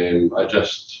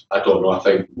don't know. I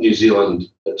think New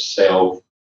Zealand itself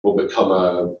will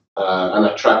become an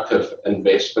attractive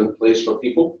investment place for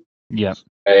people. Because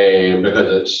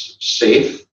it's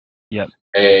safe.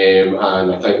 And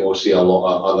I think we'll see a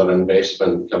lot of other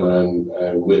investment coming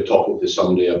in. We're talking to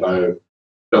somebody about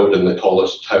building the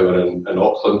tallest tower in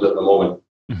Auckland at the moment.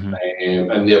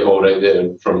 And they've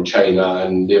already from China,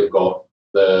 and they've got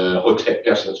the hotel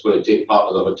person that's going to take part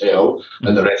of the hotel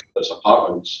and the rest of its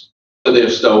apartments. But they're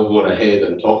still going ahead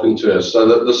and talking to us. So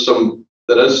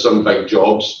there is some big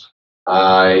jobs.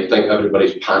 I think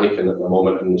everybody's panicking at the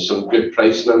moment, and there's some good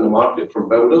pricing in the market from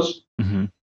builders.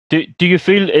 Do you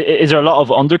feel, is there a lot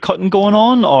of undercutting going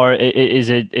on, or is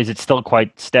it still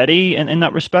quite steady in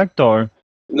that respect, or?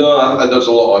 No, there's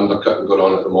a lot of undercutting going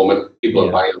on at the moment. People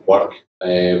are buying work.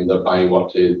 They're buying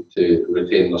work to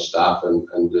retain their staff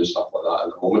and do stuff like that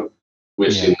at the moment.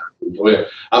 We're seeing that.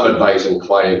 I'm advising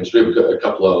clients. We've got a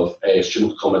couple of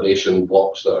student accommodation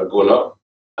blocks that are going up,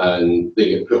 and they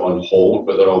get put on hold,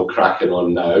 but they're all cracking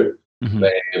on now.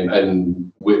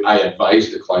 And I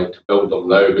advise the client to build them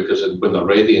now, because when they're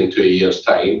ready in 2 years'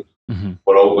 time,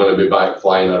 we're all going to be back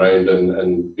flying around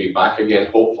and be back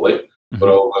again, hopefully.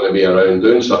 We're all going to be around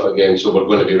doing stuff again, so we're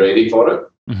going to be ready for it.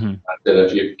 And then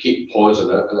if you keep pausing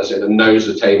it, and I said, now's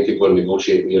the time to go and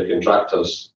negotiate with your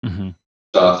contractors.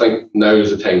 So I think now's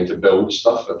the time to build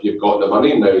stuff. If you've got the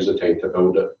money, now's the time to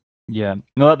build it. Yeah,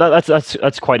 no,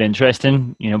 that's quite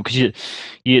interesting. Because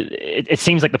it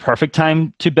seems like the perfect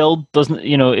time to build, doesn't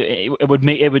it? It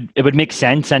would make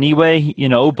sense anyway.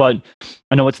 But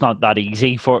I know it's not that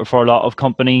easy for a lot of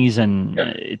companies, and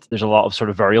there's a lot of sort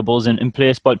of variables in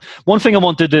place. But one thing I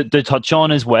wanted to touch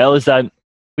on as well is that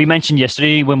we mentioned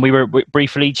yesterday when we were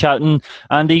briefly chatting,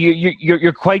 Andy,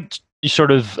 you're quite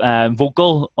sort of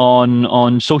vocal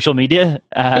on social media,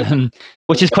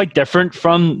 which is quite different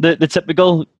from the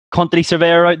typical quantity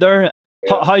surveyor out there.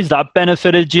 How's that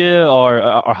benefited you,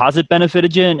 or has it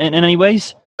benefited you in any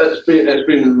ways? It's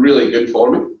been really good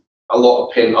for me. A lot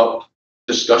of pent up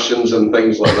discussions and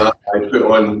things like that I put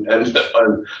on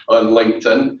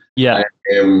LinkedIn.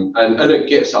 And it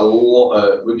gets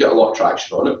we get a lot of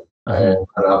traction on it. And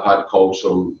I've had calls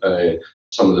from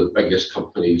some of the biggest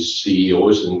companies,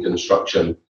 CEOs in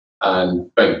construction, and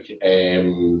big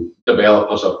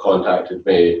developers have contacted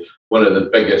me. One of the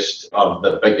biggest,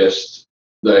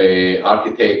 the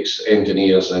architects,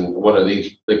 engineers, and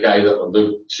the guy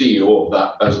the CEO of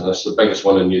that business, the biggest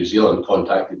one in New Zealand,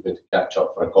 contacted me to catch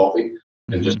up for a coffee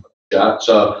and just chat.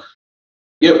 So,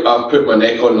 I've put my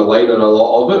neck on the line on a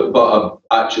lot of it, but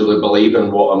I actually believe in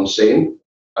what I'm saying,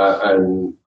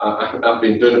 and I've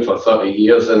been doing it for 30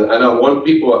 years, and I want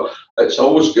people. It's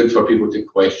always good for people to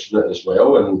question it as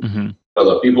well, and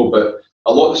other people. But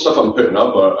a lot of the stuff I'm putting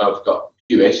up, I've got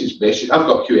QS's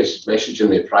messaging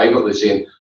me privately saying,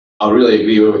 I really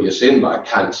agree with what you're saying, but I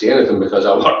can't say anything because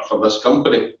I work for this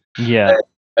company.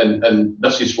 And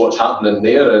this is what's happening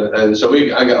there. And so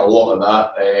I get a lot of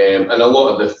that. And I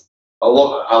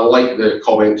like the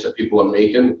comments that people are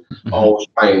making. I always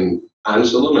try and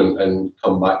answer them and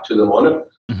come back to them on it.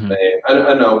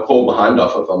 And I'll hold my hand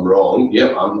off if I'm wrong.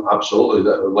 I'm absolutely,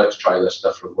 let's try this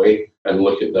different way and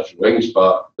look at different things.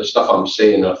 But the stuff I'm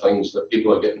saying are things that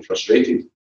people are getting frustrated.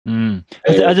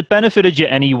 Has it benefited you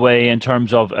anyway in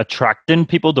terms of attracting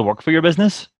people to work for your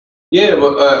business? Yeah,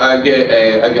 well, I get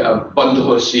a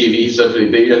bundle of CVs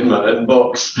every day in my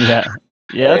inbox.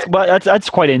 That's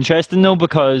quite interesting though,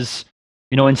 because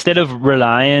instead of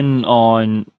relying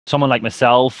on someone like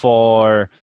myself, or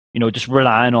just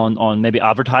relying on maybe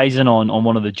advertising on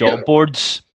one of the job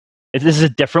boards, this is a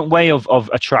different way of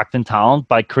attracting talent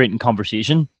by creating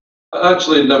conversation. I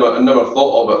actually never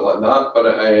thought of it like that, but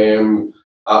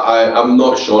I'm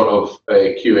not short of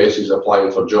QSs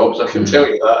applying for jobs. I can tell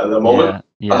you that at the moment.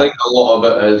 I think a lot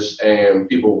of it is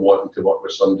people wanting to work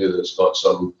with somebody that's got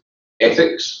some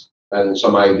ethics and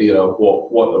some idea of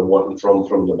what they're wanting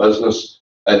from the business.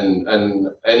 And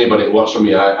anybody that works for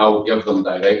me, I'll give them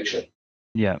direction.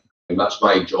 And that's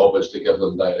my job, is to give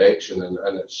them direction,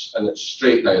 and it's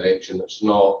straight direction. It's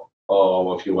not,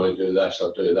 if you want to do this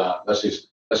or do that. This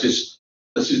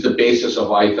is the basis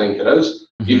of I think it is.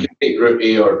 You can take route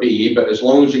A or B, but as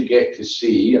long as you get to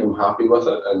C, I'm happy with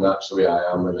it, and that's the way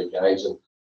I am with the guys. And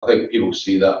I think people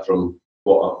see that from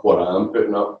what I am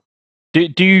putting up.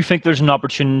 Do you think there's an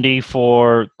opportunity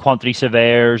for quantity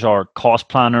surveyors or cost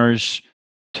planners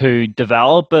to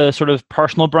develop a sort of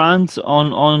personal brand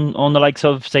on the likes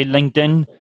of, say, LinkedIn,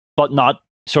 but not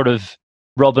sort of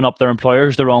rubbing up their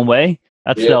employers the wrong way?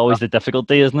 That's always the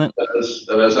difficulty, isn't it? It is.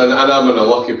 And I'm in a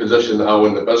lucky position that I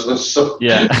own the business, so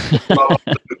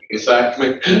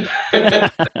exactly.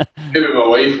 Maybe my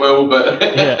wife will, but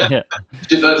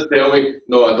she does tell me,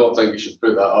 no, I don't think you should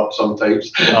put that up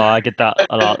sometimes. I get that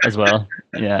a lot as well.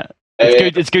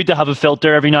 It's good to have a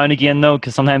filter every now and again, though,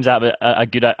 because sometimes I have a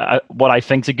good what I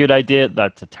think's a good idea.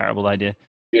 That's a terrible idea.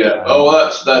 Yeah.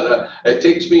 That's that. It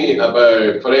takes me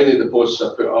about, for any of the posts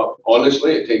I put up.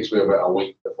 Honestly, it takes me about a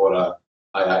week before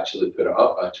I actually put it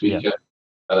up. I tweak it,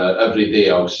 and every day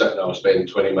I'll sit and I'll spend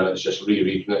 20 minutes just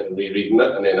rereading it, and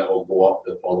then it'll go up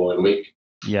the following week.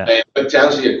 Yeah. But to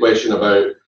answer your question about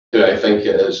do I think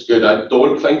it is good, I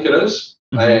don't think it is.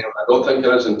 I don't think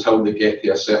it is until they get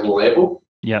to a certain level.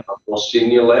 Yeah. A more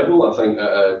senior level. I think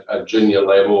at a junior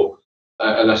level,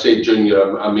 and I say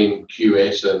junior, I mean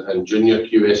QS and junior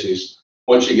QSs.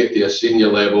 Once you get to a senior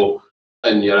level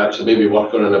and you're actually maybe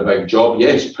working on a big job,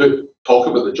 yes, talk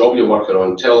about the job you're working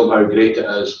on, tell them how great it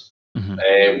is.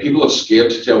 People are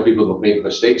scared to tell people they've made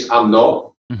mistakes. I'm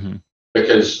not,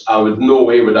 because no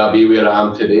way would I be where I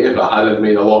am today if I hadn't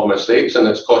made a lot of mistakes, and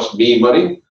it's cost me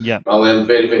money. Yeah, I learned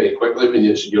very, very quickly when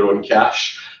it's your own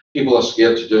cash. People are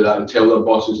scared to do that and tell their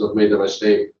bosses they've made a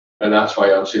mistake. And that's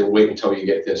why I'm saying wait until you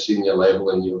get to a senior level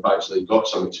and you've actually got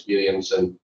some experience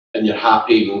and you're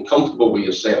happy and comfortable with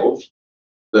yourself,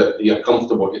 that you're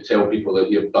comfortable to tell people that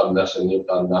you've done this and you've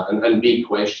done that and be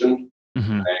questioned.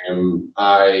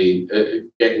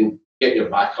 Get your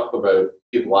back up about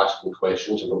people asking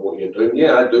questions about what you're doing.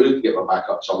 Yeah, I do get my back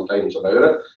up sometimes about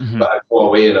it, but I go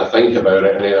away and I think about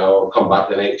it and then I'll come back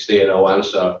the next day and I'll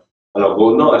answer and I'll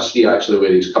go, no, I see actually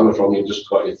where he's coming from. You just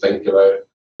got to think about it.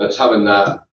 It's having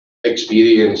that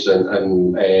experience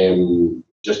and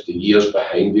just the years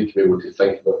behind you to be able to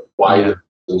think about why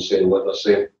they're saying what they're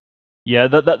saying. Yeah,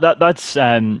 that's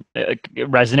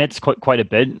resonates quite a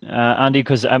bit, Andy.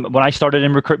 Because when I started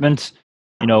in recruitment,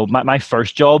 my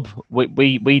first job,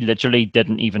 we literally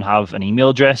didn't even have an email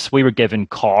address. We were given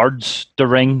cards to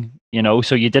ring.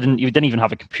 So you didn't even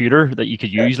have a computer that you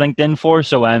could use LinkedIn for.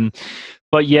 So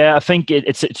but yeah, I think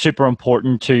it's super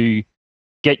important to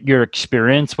get your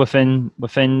experience within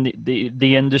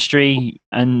the industry,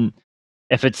 and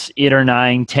if it's 8 or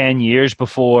 9, 10 years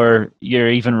before you're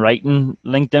even writing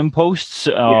LinkedIn posts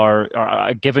or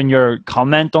giving your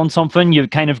comment on something, you've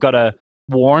kind of got to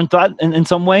warrant that in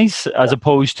some ways, as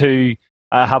opposed to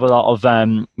have a lot of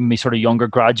me sort of younger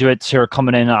graduates who are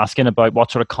coming in and asking about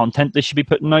what sort of content they should be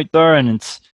putting out there. And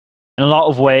it's, in a lot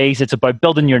of ways, it's about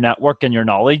building your network and your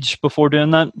knowledge before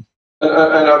doing that. And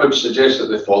I would suggest that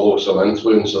they follow some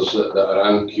influencers that are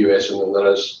in QS, and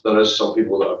there is some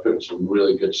people that are putting some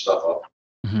really good stuff up.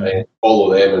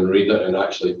 Follow them and read it and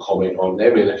actually comment on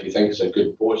them. And if you think it's a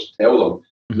good post, tell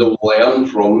them. They'll learn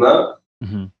from that.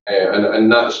 And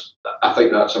I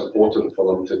think that's important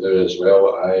for them to do as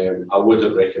well. I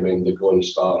wouldn't recommend they go and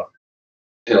start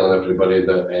telling everybody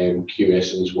that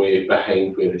QS is way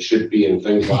behind where it should be and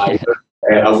things like that.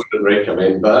 I wouldn't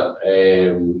recommend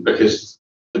that because,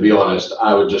 to be honest,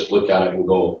 I would just look at it and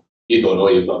go, you don't know,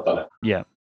 you've not done it. Yeah.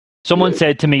 Someone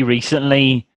said to me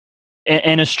recently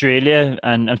in Australia,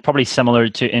 and probably similar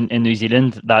to in New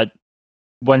Zealand, that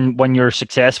when you're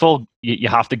successful, you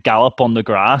have to gallop on the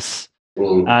grass.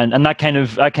 And that kind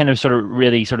of sort of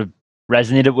really sort of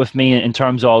resonated with me in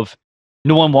terms of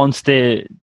no one wants to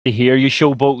hear you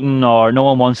showboating, or no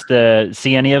one wants to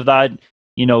see any of that.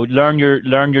 Learn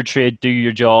your trade, do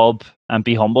your job, and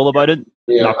be humble about it.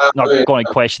 Not going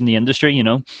to question the industry.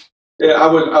 Yeah,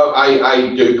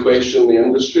 I do question the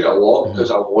industry a lot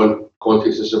because I want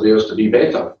quantity surveyors to be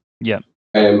better. Yeah.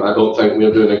 I don't think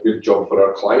we're doing a good job for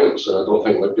our clients, and I don't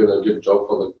think we're doing a good job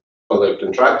for the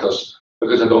contractors,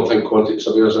 because I don't think quantity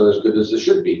surveyors are as good as they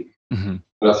should be. And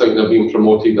I think they're being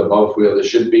promoted above where they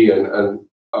should be, and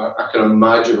I can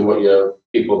imagine what your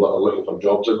people that are looking for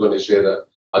jobs are going to say, that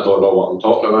I don't know what I'm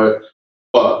talking about,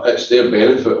 but it's their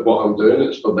benefit what I'm doing.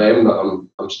 It's for them that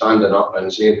I'm standing up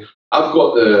and saying, I've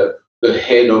got the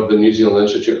head of the New Zealand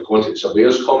Institute of Quantity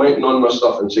Surveyors commenting on my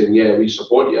stuff and saying, yeah, we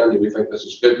support you, Andy, we think this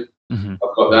is good.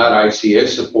 I've got that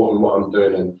ICS supporting what I'm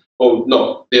doing, and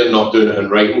no, they're not doing it in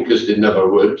writing because they never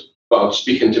would, but I'm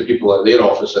speaking to people at their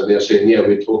office and they're saying, yeah,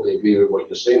 we totally agree with what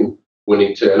you're saying. We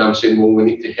need to, and I'm saying, well, we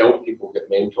need to help people get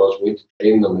mentors, we need to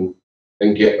train them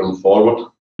and get them forward.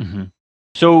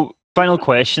 So, final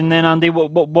question then, Andy,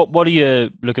 what are you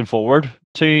looking forward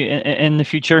to in the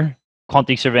future?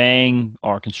 Quantity surveying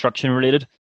or construction related?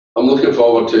 I'm looking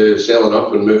forward to selling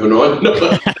up and moving on.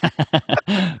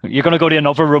 You're going to go to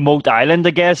another remote island,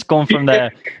 I guess, going from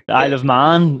the Isle of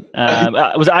Man.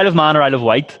 Was it Isle of Man or Isle of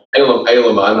Wight? Isle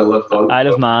of Man, I lived on.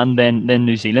 Isle of Man, then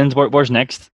New Zealand. Where's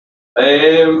next? I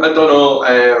don't know.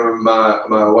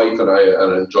 My wife and I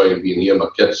are enjoying being here. My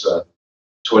kids are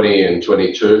 20 and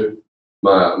 22.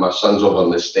 My son's over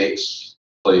in the States,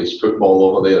 plays football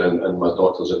over there, and my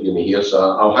daughter's at uni here,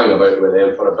 so I'll hang about with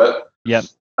them for a bit. Yep.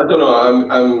 I don't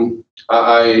know.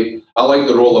 I like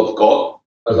the role I've got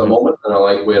at the moment, and I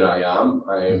like where I am.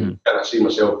 Can I see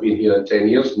myself being here in 10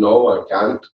 years? No, I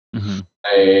can't.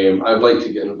 I'd like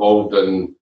to get involved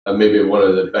in maybe one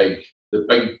of the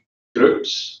big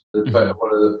groups, one of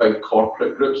the big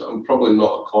corporate groups. I'm probably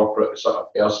not a corporate sort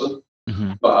of person,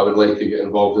 but I would like to get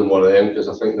involved in one of them because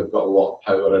I think they've got a lot of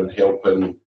power in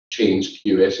helping change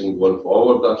QSing going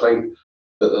forward. I think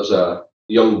that there's a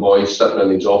young boy sitting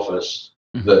in his office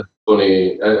that's going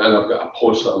to, and I've got a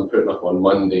post that I'm putting up on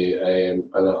Monday, and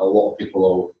a lot of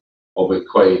people will be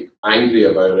quite angry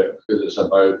about it because it's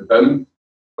about BIM,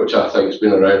 which I think has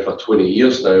been around for 20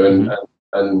 years now,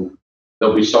 and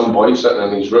there'll be some boy sitting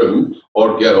in his room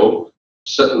or girl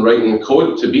sitting writing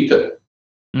code to beat it.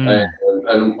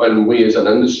 And we as an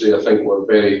industry, I think we're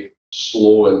very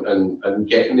slow and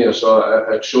getting there. So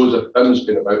it shows that BIM's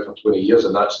been about for 20 years,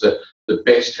 and that's the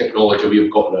best technology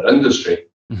we've got in our industry.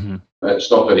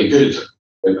 It's not very good.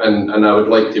 And I would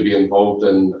like to be involved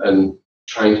in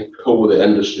trying to pull the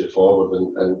industry forward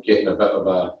and getting a bit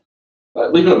of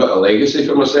leaving a bit of legacy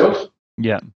for myself.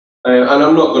 Yeah. And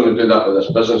I'm not going to do that with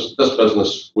this business. This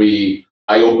business,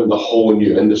 I opened a whole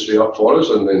new industry up for us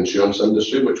in the insurance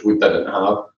industry, which we didn't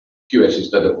have. QSs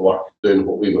didn't work doing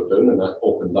what we were doing, and I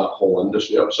opened that whole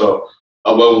industry up. So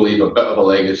I will leave a bit of a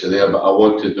legacy there, but I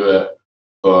want to do it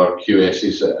for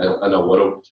QSs in a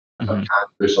world. If I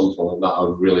can't do something like that, I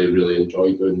would really, really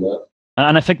enjoy doing that.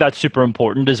 And I think that's super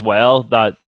important as well,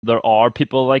 that there are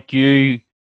people like you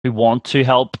who want to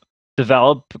help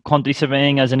develop quantity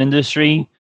surveying as an industry,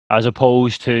 as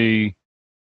opposed to,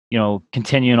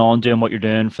 continuing on doing what you're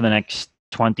doing for the next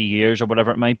 20 years or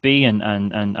whatever it might be, and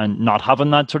not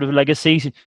having that sort of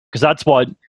legacy. Because that's what,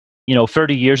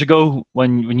 30 years ago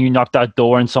when you knocked that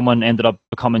door and someone ended up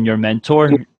becoming your mentor,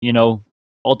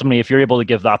 ultimately if you're able to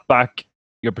give that back,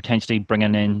 you're potentially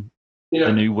bringing in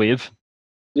the new wave.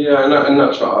 Yeah, and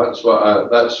that's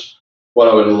what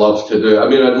I would love to do. I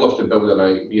mean, I'd love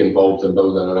to be involved in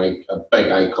building a big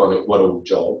iconic world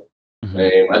job.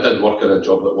 I did work in a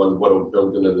job that won World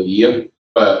Building of the Year,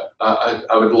 but I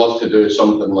would love to do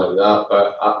something like that,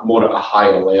 but more at a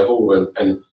higher level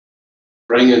and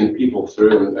bringing people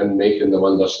through and making them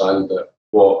understand that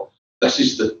this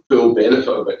is the full benefit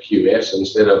of a QS,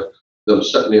 instead of them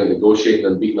sitting there negotiating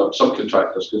and beating up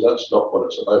subcontractors, because that's not what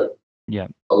it's about. Yeah,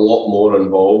 a lot more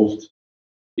involved.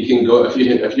 You can go if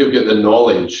you've got the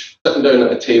knowledge, sitting down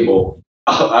at a table.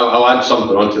 I'll add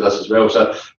something onto this as well.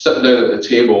 So sitting down at the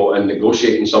table and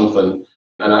negotiating something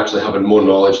and actually having more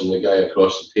knowledge than the guy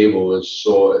across the table it's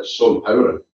so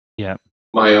empowering. Yeah.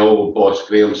 My old boss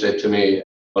Graham said to me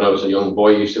when I was a young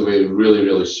boy, he used to be really,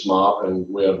 really smart and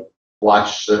wear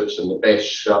flash suits and the best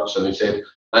shirts, and he said,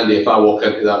 Andy, if I walk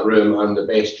into that room, I'm the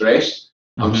best dressed.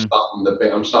 I'm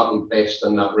starting best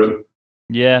in that room.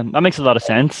 Yeah, that makes a lot of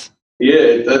sense. Yeah,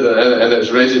 it did, and it's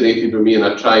resonated with me. And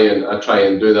I try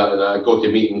and do that. And I go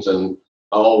to meetings, and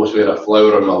I always wear a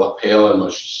flower on my lapel and my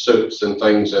suits and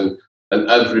things, and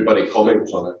everybody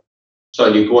comments on it. So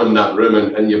you go in that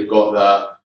room, and you've got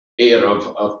that air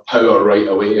of power right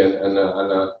away, and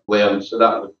I learn. So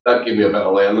that gave me a bit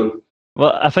of learning.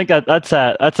 Well, I think that's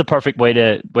a perfect way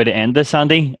to end this,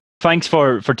 Andy. Thanks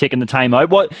for taking the time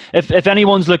out. What if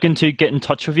anyone's looking to get in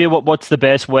touch with you? What's the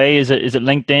best way? Is it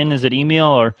LinkedIn? Is it email?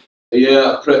 Or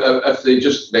yeah, if they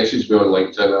just message me on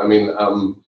LinkedIn. I mean,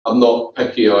 I'm not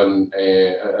picky on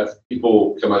if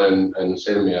people come in and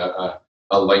send me a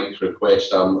link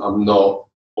request. I'm not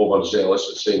overzealous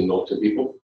at saying no to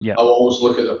people. Yeah, I'll always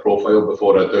look at the profile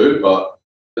before I do, but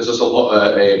there's just a lot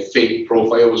of fake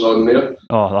profiles on there.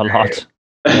 Oh, a lot.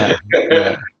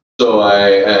 Yeah. So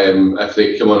if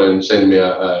they come on and send me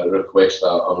a request,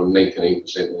 I'm 99%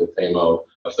 of the time,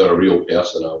 if they're a real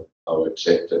person, I'll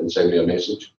accept it and send me a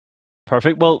message.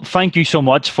 Perfect. Well, thank you so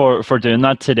much for doing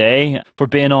that today, for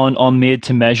being on Made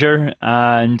to Measure,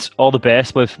 and all the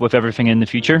best with everything in the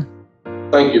future.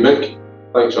 Thank you, Mick.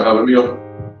 Thanks for having me on.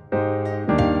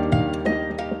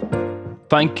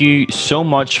 Thank you so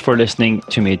much for listening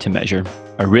to Made to Measure.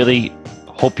 I really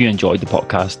hope you enjoyed the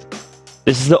podcast.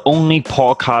 This is the only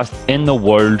podcast in the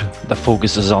world that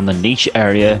focuses on the niche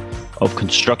area of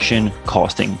construction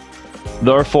costing.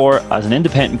 Therefore, as an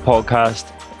independent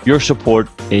podcast, your support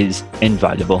is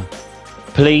invaluable.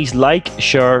 Please like,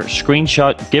 share,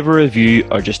 screenshot, give a review,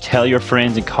 or just tell your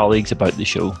friends and colleagues about the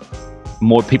show. The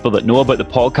more people that know about the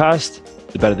podcast,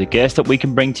 the better the guests that we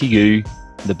can bring to you,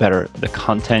 the better the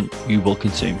content you will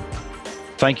consume.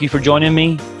 Thank you for joining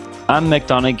me. I'm Mick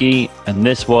Donaghy, and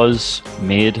this was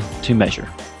Made to Measure.